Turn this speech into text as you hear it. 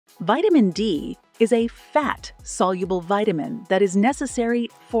Vitamin D is a fat-soluble vitamin that is necessary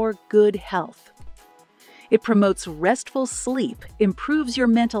for good health. It promotes restful sleep, improves your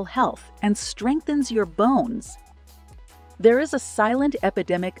mental health, and strengthens your bones. There is a silent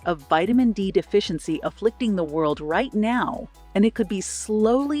epidemic of vitamin D deficiency afflicting the world right now, and it could be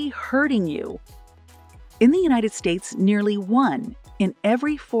slowly hurting you. In the United States, nearly 1 in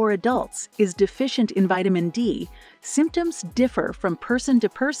every 4 adults is deficient in vitamin D. Symptoms differ from person to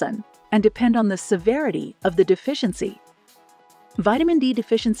person and depend on the severity of the deficiency. Vitamin D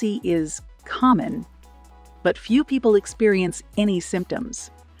deficiency is common, but few people experience any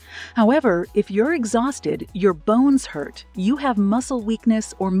symptoms. However, if you're exhausted, your bones hurt, you have muscle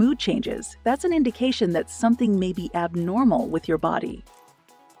weakness or mood changes, that's an indication that something may be abnormal with your body.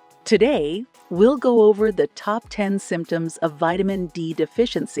 Today, we'll go over the top 10 symptoms of vitamin D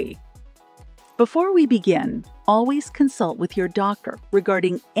deficiency. Before we begin, always consult with your doctor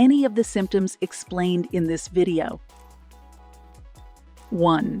regarding any of the symptoms explained in this video.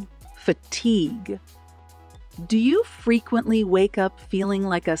 1. Fatigue. Do you frequently wake up feeling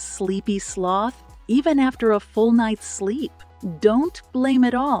like a sleepy sloth, even after a full night's sleep? Don't blame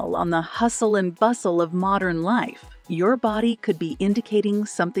it all on the hustle and bustle of modern life. Your body could be indicating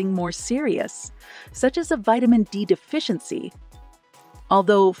something more serious, such as a vitamin D deficiency.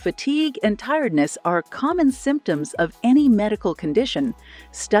 Although fatigue and tiredness are common symptoms of any medical condition,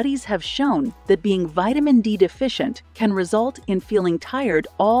 studies have shown that being vitamin D deficient can result in feeling tired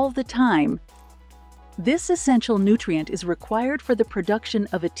all the time. This essential nutrient is required for the production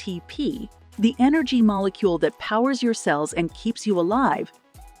of ATP, the energy molecule that powers your cells and keeps you alive.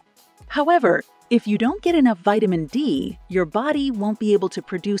 However, if you don't get enough vitamin D, your body won't be able to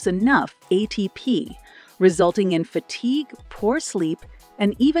produce enough ATP, resulting in fatigue, poor sleep,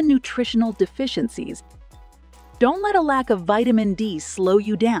 and even nutritional deficiencies. Don't let a lack of vitamin D slow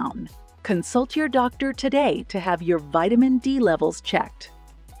you down. Consult your doctor today to have your vitamin D levels checked.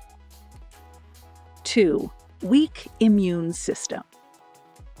 2. Weak immune system.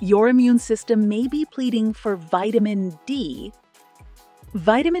 Your immune system may be pleading for vitamin D.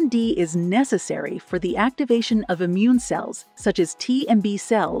 Vitamin D is necessary for the activation of immune cells, such as T and B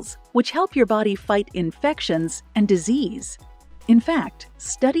cells, which help your body fight infections and disease. In fact,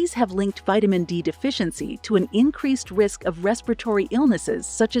 studies have linked vitamin D deficiency to an increased risk of respiratory illnesses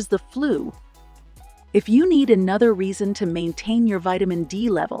such as the flu. If you need another reason to maintain your vitamin D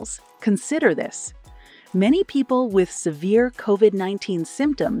levels, consider this. Many people with severe COVID-19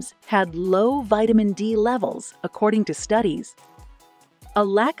 symptoms had low vitamin D levels, according to studies. A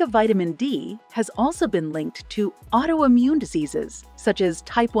lack of vitamin D has also been linked to autoimmune diseases such as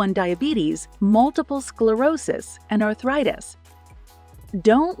type 1 diabetes, multiple sclerosis, and arthritis.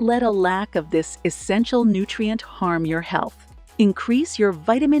 Don't let a lack of this essential nutrient harm your health. Increase your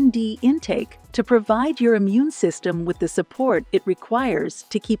vitamin D intake to provide your immune system with the support it requires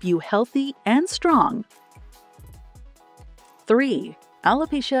to keep you healthy and strong. 3.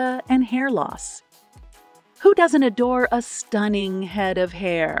 Alopecia and hair loss. Who doesn't adore a stunning head of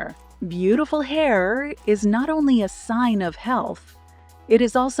hair? Beautiful hair is not only a sign of health, it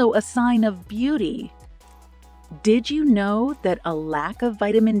is also a sign of beauty. Did you know that a lack of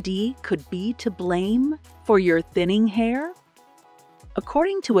vitamin D could be to blame for your thinning hair?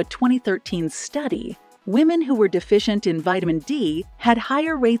 According to a 2013 study, women who were deficient in vitamin D had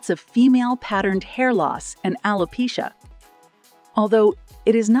higher rates of female patterned hair loss and alopecia. Although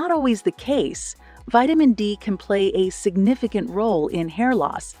it is not always the case, vitamin D can play a significant role in hair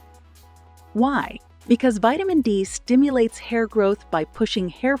loss. Why? Because vitamin D stimulates hair growth by pushing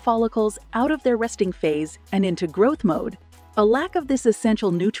hair follicles out of their resting phase and into growth mode. A lack of this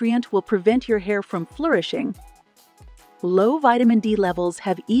essential nutrient will prevent your hair from flourishing. Low vitamin D levels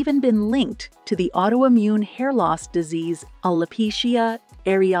have even been linked to the autoimmune hair loss disease alopecia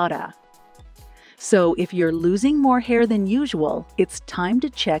areata. So if you're losing more hair than usual, it's time to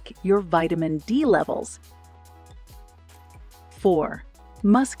check your vitamin D levels. 4.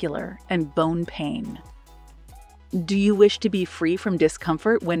 Muscular and bone pain. Do you wish to be free from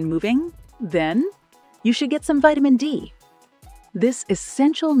discomfort when moving? Then you should get some vitamin D. This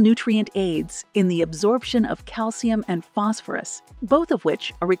essential nutrient aids in the absorption of calcium and phosphorus, both of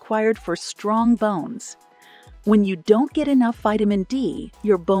which are required for strong bones. When you don't get enough vitamin D,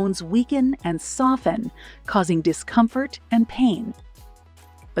 your bones weaken and soften, causing discomfort and pain.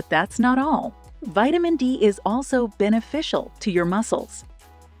 But that's not all. Vitamin D is also beneficial to your muscles.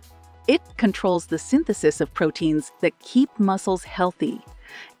 It controls the synthesis of proteins that keep muscles healthy,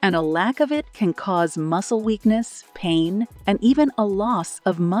 and a lack of it can cause muscle weakness, pain, and even a loss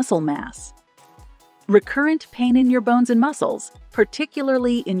of muscle mass. Recurrent pain in your bones and muscles,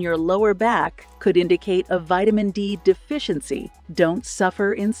 particularly in your lower back, could indicate a vitamin D deficiency. Don't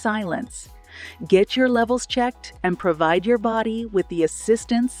suffer in silence. Get your levels checked and provide your body with the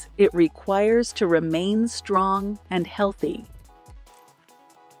assistance it requires to remain strong and healthy.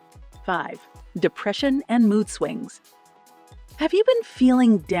 5. Depression and mood swings. Have you been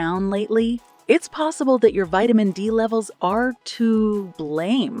feeling down lately? It's possible that your vitamin D levels are to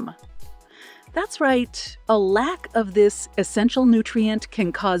blame. That's right, a lack of this essential nutrient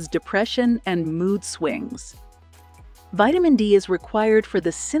can cause depression and mood swings. Vitamin D is required for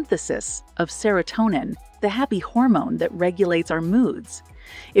the synthesis of serotonin, the happy hormone that regulates our moods.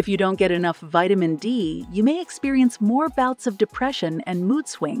 If you don't get enough vitamin D, you may experience more bouts of depression and mood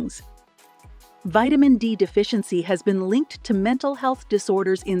swings. Vitamin D deficiency has been linked to mental health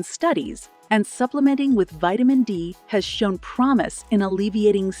disorders in studies, and supplementing with vitamin D has shown promise in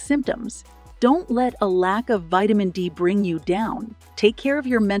alleviating symptoms. Don't let a lack of vitamin D bring you down. Take care of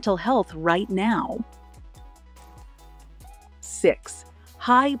your mental health right now. 6.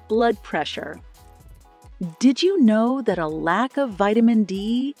 High blood pressure. Did you know that a lack of vitamin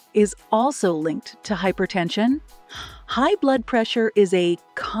D is also linked to hypertension? High blood pressure is a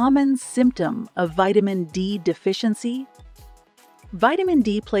common symptom of vitamin D deficiency. Vitamin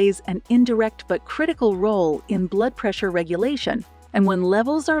D plays an indirect but critical role in blood pressure regulation. And when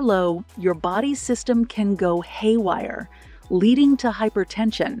levels are low, your body's system can go haywire, leading to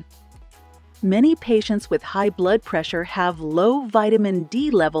hypertension. Many patients with high blood pressure have low vitamin D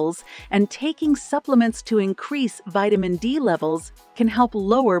levels, and taking supplements to increase vitamin D levels can help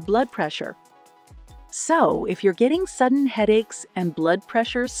lower blood pressure. So, if you're getting sudden headaches and blood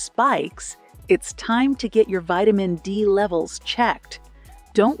pressure spikes, it's time to get your vitamin D levels checked.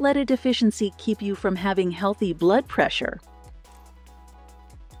 Don't let a deficiency keep you from having healthy blood pressure.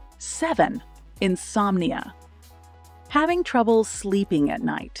 7. Insomnia. Having trouble sleeping at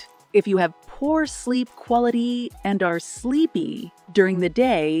night. If you have poor sleep quality and are sleepy during the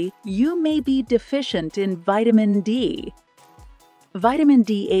day, you may be deficient in vitamin D. Vitamin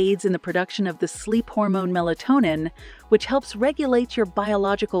D aids in the production of the sleep hormone melatonin, which helps regulate your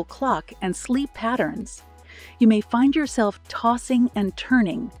biological clock and sleep patterns. You may find yourself tossing and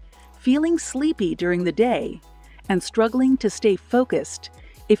turning, feeling sleepy during the day, and struggling to stay focused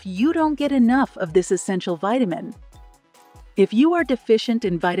if you don't get enough of this essential vitamin. If you are deficient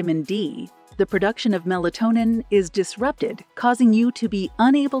in vitamin D, the production of melatonin is disrupted, causing you to be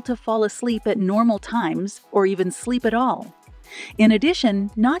unable to fall asleep at normal times or even sleep at all. In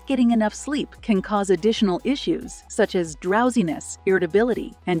addition, not getting enough sleep can cause additional issues such as drowsiness,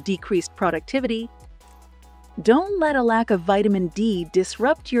 irritability, and decreased productivity. Don't let a lack of vitamin D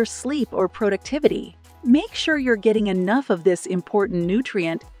disrupt your sleep or productivity. Make sure you're getting enough of this important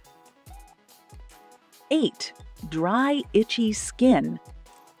nutrient. 8. Dry, itchy skin.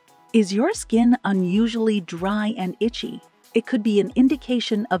 Is your skin unusually dry and itchy? It could be an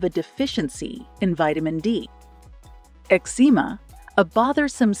indication of a deficiency in vitamin D. Eczema, a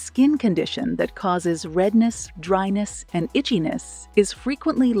bothersome skin condition that causes redness, dryness, and itchiness, is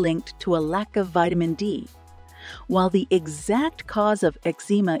frequently linked to a lack of vitamin D. While the exact cause of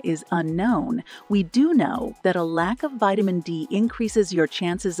eczema is unknown, we do know that a lack of vitamin D increases your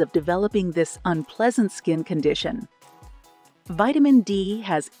chances of developing this unpleasant skin condition. Vitamin D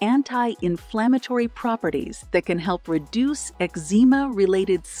has anti-inflammatory properties that can help reduce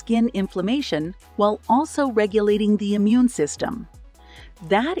eczema-related skin inflammation while also regulating the immune system.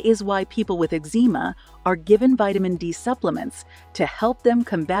 That is why people with eczema are given vitamin D supplements to help them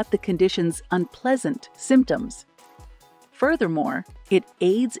combat the condition's unpleasant symptoms. Furthermore, it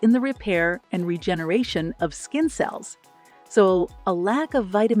aids in the repair and regeneration of skin cells. So, a lack of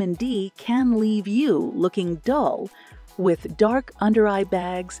vitamin D can leave you looking dull, with dark under-eye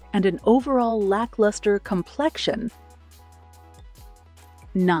bags and an overall lackluster complexion.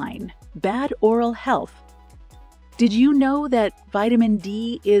 9. Bad oral health. Did you know that vitamin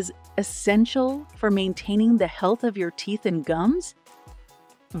D is essential for maintaining the health of your teeth and gums?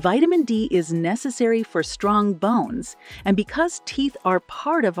 Vitamin D is necessary for strong bones, and because teeth are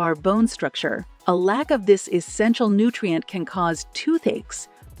part of our bone structure, a lack of this essential nutrient can cause toothaches,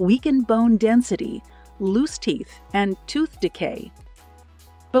 weakened bone density, loose teeth, and tooth decay.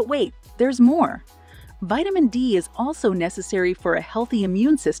 But wait, there's more. Vitamin D is also necessary for a healthy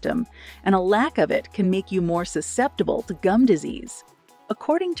immune system, and a lack of it can make you more susceptible to gum disease.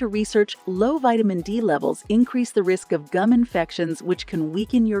 According to research, low vitamin D levels increase the risk of gum infections, which can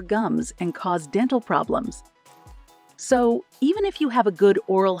weaken your gums and cause dental problems. So, even if you have a good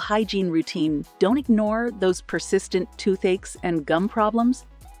oral hygiene routine, don't ignore those persistent toothaches and gum problems.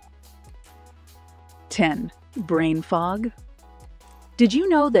 10. Brain fog. Did you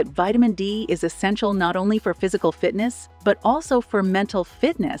know that vitamin D is essential not only for physical fitness, but also for mental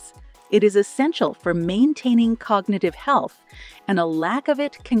fitness? It is essential for maintaining cognitive health, and a lack of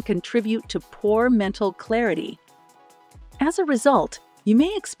it can contribute to poor mental clarity. As a result, you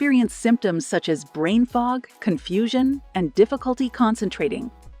may experience symptoms such as brain fog, confusion, and difficulty concentrating.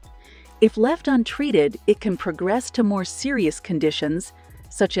 If left untreated, it can progress to more serious conditions,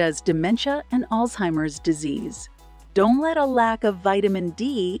 such as dementia and Alzheimer's disease. Don't let a lack of vitamin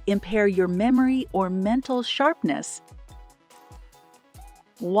D impair your memory or mental sharpness.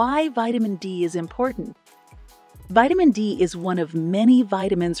 Why vitamin D is important. Vitamin D is one of many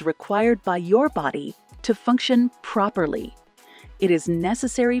vitamins required by your body to function properly. It is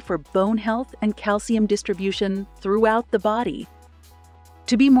necessary for bone health and calcium distribution throughout the body.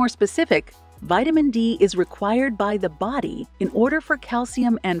 To be more specific, vitamin D is required by the body in order for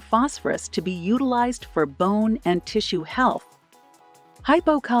calcium and phosphorus to be utilized for bone and tissue health.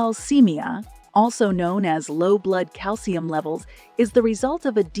 Hypocalcemia, also known as low blood calcium levels, is the result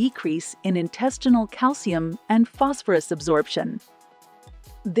of a decrease in intestinal calcium and phosphorus absorption.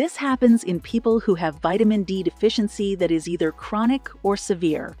 This happens in people who have vitamin D deficiency that is either chronic or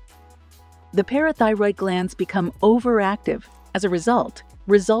severe. The parathyroid glands become overactive as a result,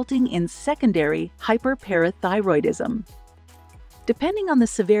 resulting in secondary hyperparathyroidism. Depending on the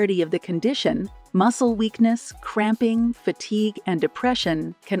severity of the condition, muscle weakness, cramping, fatigue, and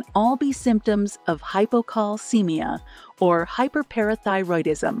depression can all be symptoms of hypocalcemia or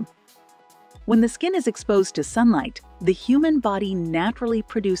hyperparathyroidism. When the skin is exposed to sunlight, the human body naturally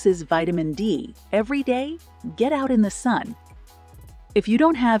produces vitamin D. Every day, get out in the sun. If you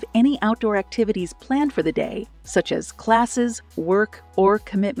don't have any outdoor activities planned for the day, such as classes, work, or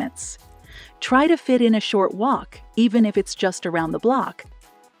commitments, try to fit in a short walk, even if it's just around the block.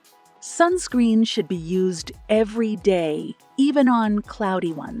 Sunscreen should be used every day, even on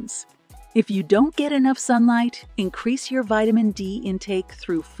cloudy ones. If you don't get enough sunlight, increase your vitamin D intake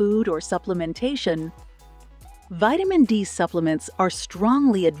through food or supplementation. Vitamin D supplements are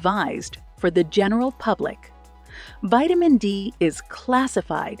strongly advised for the general public. Vitamin D is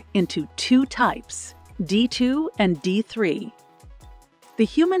classified into two types, D2 and D3. The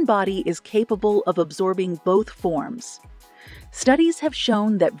human body is capable of absorbing both forms. Studies have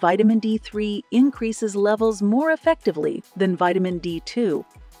shown that vitamin D3 increases levels more effectively than vitamin D2.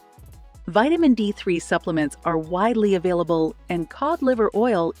 Vitamin D3 supplements are widely available, and cod liver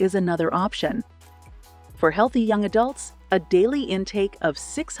oil is another option. For healthy young adults, a daily intake of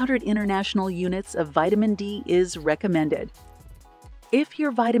 600 international units of vitamin D is recommended. If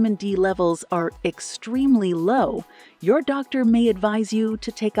your vitamin D levels are extremely low, your doctor may advise you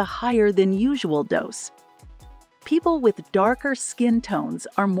to take a higher than usual dose. People with darker skin tones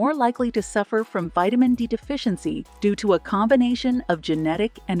are more likely to suffer from vitamin D deficiency due to a combination of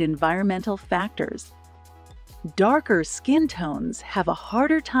genetic and environmental factors. Darker skin tones have a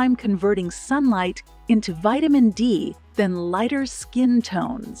harder time converting sunlight into vitamin D than lighter skin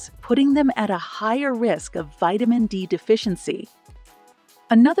tones, putting them at a higher risk of vitamin D deficiency.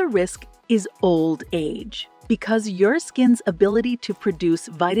 Another risk is old age. Because your skin's ability to produce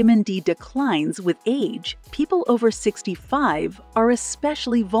vitamin D declines with age, people over 65 are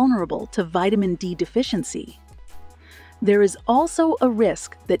especially vulnerable to vitamin D deficiency. There is also a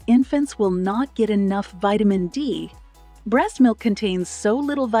risk that infants will not get enough vitamin D. Breast milk contains so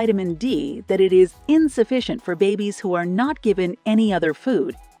little vitamin D that it is insufficient for babies who are not given any other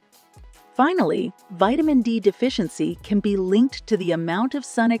food. Finally, vitamin D deficiency can be linked to the amount of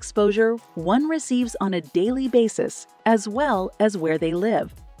sun exposure one receives on a daily basis, as well as where they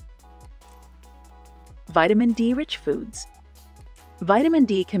live. Vitamin D-rich foods. Vitamin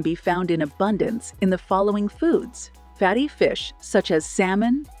D can be found in abundance in the following foods: fatty fish such as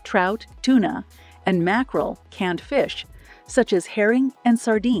salmon, trout, tuna, and mackerel, canned fish, such as herring and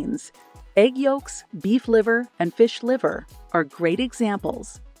sardines. Egg yolks, beef liver, and fish liver are great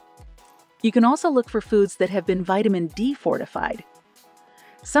examples. You can also look for foods that have been vitamin D fortified.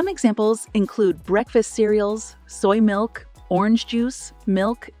 Some examples include breakfast cereals, soy milk, orange juice,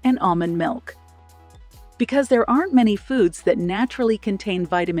 milk, and almond milk. Because there aren't many foods that naturally contain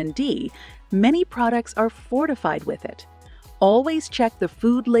vitamin D, many products are fortified with it. Always check the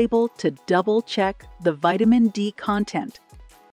food label to double-check the vitamin D content.